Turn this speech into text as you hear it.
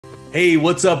Hey,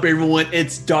 what's up, everyone?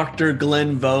 It's Dr.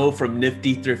 Glenn Vo from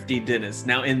Nifty Thrifty Dentist.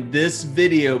 Now, in this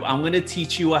video, I'm going to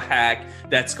teach you a hack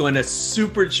that's going to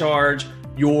supercharge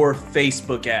your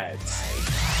Facebook ads.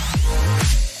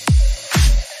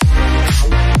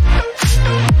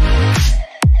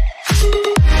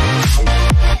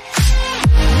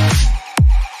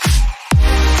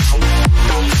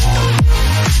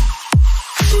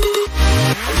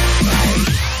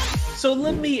 So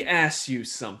let me ask you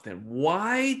something.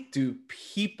 Why do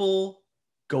people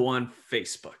go on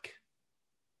Facebook?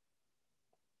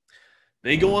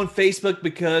 They go on Facebook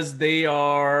because they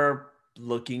are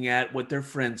looking at what their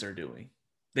friends are doing.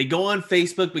 They go on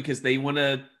Facebook because they want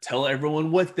to tell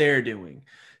everyone what they're doing.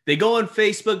 They go on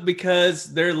Facebook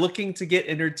because they're looking to get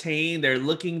entertained. They're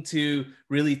looking to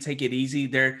really take it easy.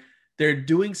 They're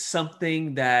doing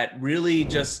something that really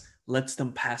just lets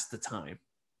them pass the time.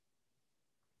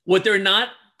 What they're not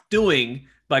doing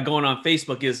by going on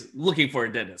Facebook is looking for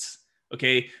a dentist,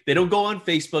 okay? They don't go on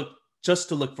Facebook just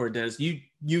to look for a dentist. You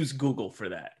use Google for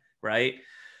that, right?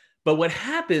 But what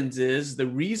happens is the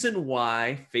reason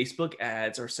why Facebook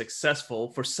ads are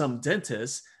successful for some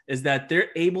dentists is that they're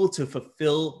able to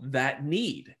fulfill that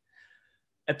need.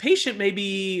 A patient may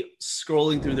be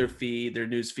scrolling through their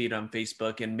news feed on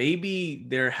Facebook, and maybe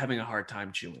they're having a hard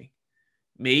time chewing.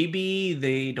 Maybe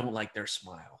they don't like their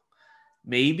smile.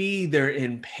 Maybe they're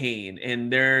in pain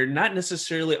and they're not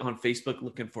necessarily on Facebook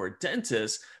looking for a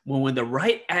dentist. When the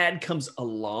right ad comes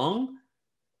along,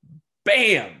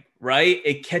 bam, right?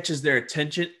 It catches their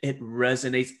attention. It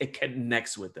resonates. It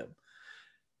connects with them.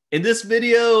 In this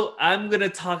video, I'm going to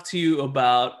talk to you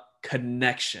about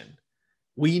connection.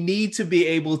 We need to be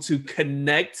able to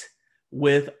connect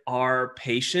with our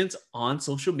patients on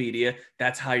social media.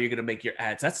 That's how you're going to make your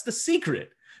ads. That's the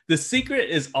secret. The secret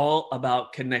is all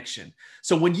about connection.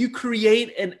 So when you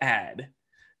create an ad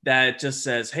that just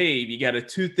says, hey, you got a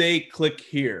toothache, click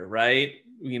here, right?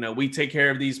 You know, we take care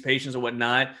of these patients or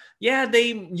whatnot. Yeah,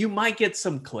 you might get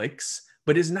some clicks,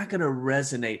 but it's not going to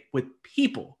resonate with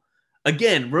people.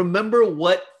 Again, remember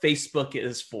what Facebook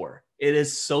is for. It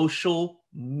is social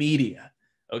media,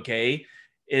 okay?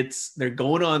 They're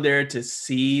going on there to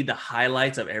see the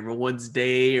highlights of everyone's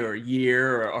day or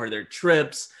year or their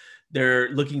trips. They're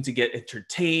looking to get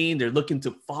entertained. They're looking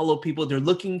to follow people. They're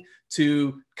looking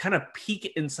to kind of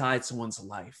peek inside someone's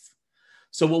life.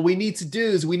 So what we need to do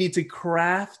is we need to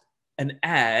craft an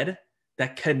ad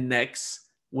that connects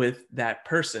with that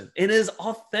person. It is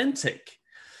authentic.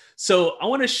 So I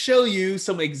want to show you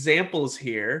some examples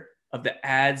here of the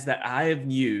ads that I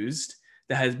have used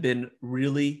that has been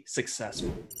really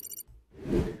successful.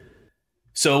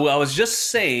 So I was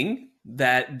just saying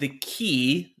that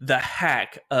the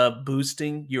hack of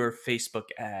boosting your Facebook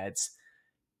ads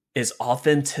is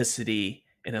authenticity,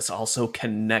 and it's also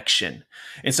connection.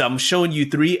 And so I'm showing you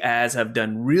 3 ads that have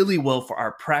done really well for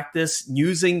our practice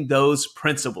using those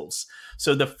principles.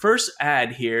 So the first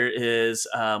ad here is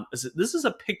this is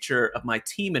a picture of my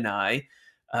team and I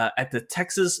at the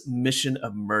Texas Mission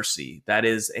of Mercy. That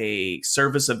is a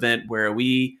service event where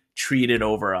we treated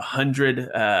over 100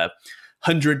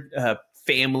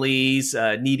 families,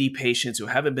 needy patients who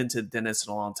haven't been to the dentist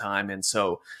in a long time. And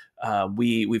so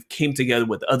we've came together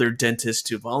with other dentists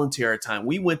to volunteer our time.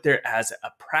 We went there as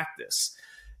a practice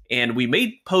and we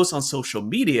made posts on social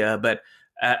media, but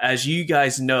as you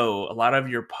guys know, a lot of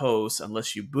your posts,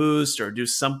 unless you boost or do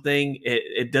something,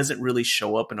 it doesn't really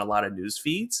show up in a lot of news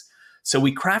feeds. So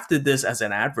we crafted this as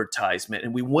an advertisement,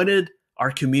 and we wanted our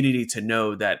community to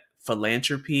know that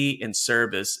philanthropy and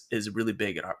service is really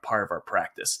big at part of our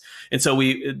practice. And so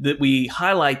we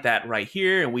highlight that right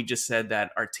here. And we just said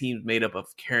that our team's made up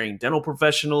of caring dental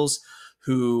professionals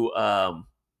who,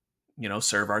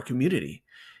 serve our community.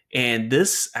 And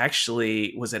this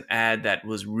actually was an ad that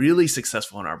was really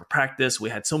successful in our practice. We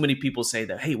had so many people say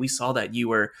that, hey, we saw that you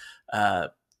were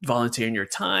volunteering your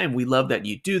time. We love that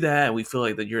you do that. And we feel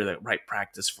like that you're the right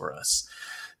practice for us.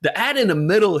 The ad in the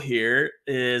middle here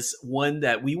is one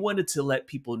that we wanted to let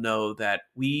people know that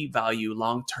we value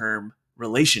long-term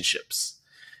relationships.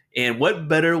 And what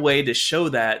better way to show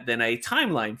that than a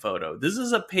timeline photo? This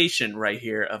is a patient right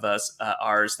here of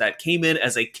ours that came in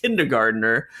as a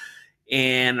kindergartner,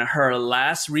 and her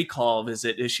last recall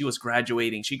visit is she was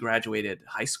graduating. She graduated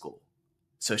high school.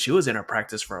 So she was in our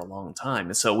practice for a long time.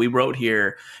 And so we wrote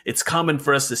here, it's common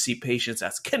for us to see patients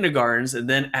as kindergartens and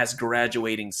then as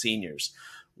graduating seniors.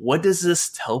 What does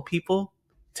this tell people?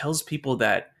 It tells people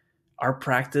that our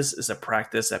practice is a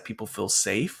practice that people feel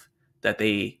safe, that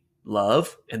they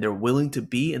love, and they're willing to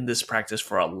be in this practice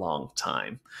for a long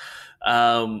time.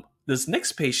 This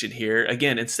next patient here,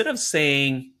 again, instead of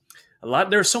saying,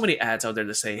 There are so many ads out there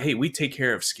that say, hey, we take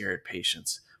care of scared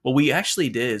patients. What we actually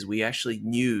did is we actually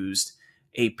used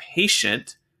a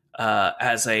patient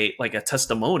as a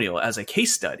testimonial, as a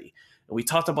case study. And we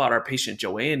talked about our patient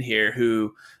Joanne here,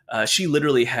 who she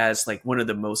literally has like one of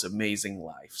the most amazing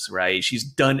lives, right? She's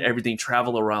done everything,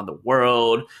 travel around the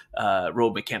world,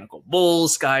 rode mechanical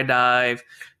bulls, skydive,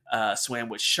 swam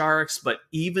with sharks. But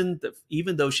even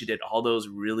though she did all those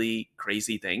really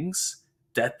crazy things,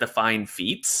 death-defying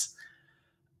feats,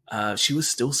 she was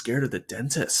still scared of the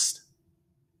dentist.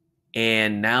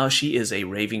 And now she is a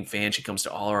raving fan. She comes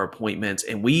to all our appointments,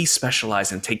 and we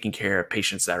specialize in taking care of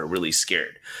patients that are really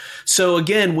scared. So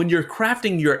again, when you're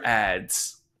crafting your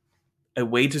ads, a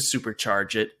way to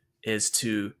supercharge it is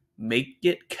to make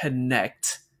it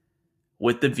connect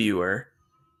with the viewer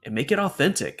and make it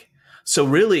authentic. So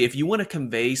really, if you want to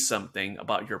convey something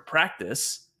about your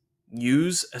practice,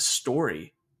 use a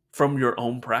story from your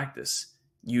own practice.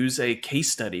 Use a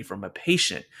case study from a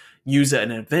patient. Use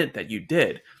an event that you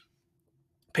did.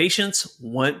 Patients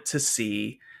want to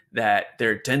see that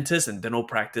their dentist and dental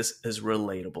practice is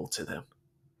relatable to them.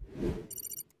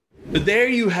 But there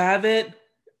you have it.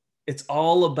 It's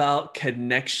all about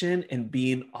connection and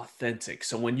being authentic.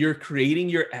 So when you're creating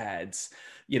your ads,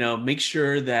 make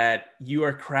sure that you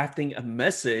are crafting a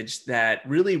message that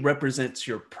really represents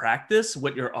your practice,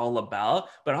 what you're all about,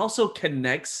 but also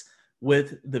connects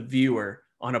with the viewer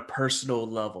on a personal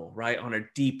level, right? On a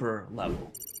deeper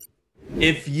level.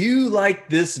 If you like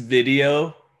this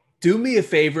video, do me a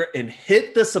favor and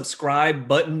hit the subscribe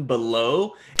button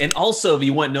below. And also, if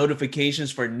you want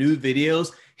notifications for new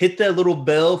videos, hit that little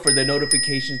bell for the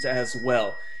notifications as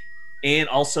well. And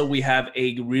also, we have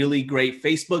a really great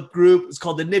Facebook group. It's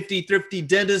called the Nifty Thrifty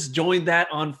Dentist. Join that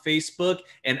on Facebook.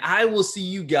 And I will see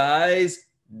you guys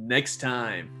next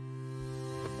time.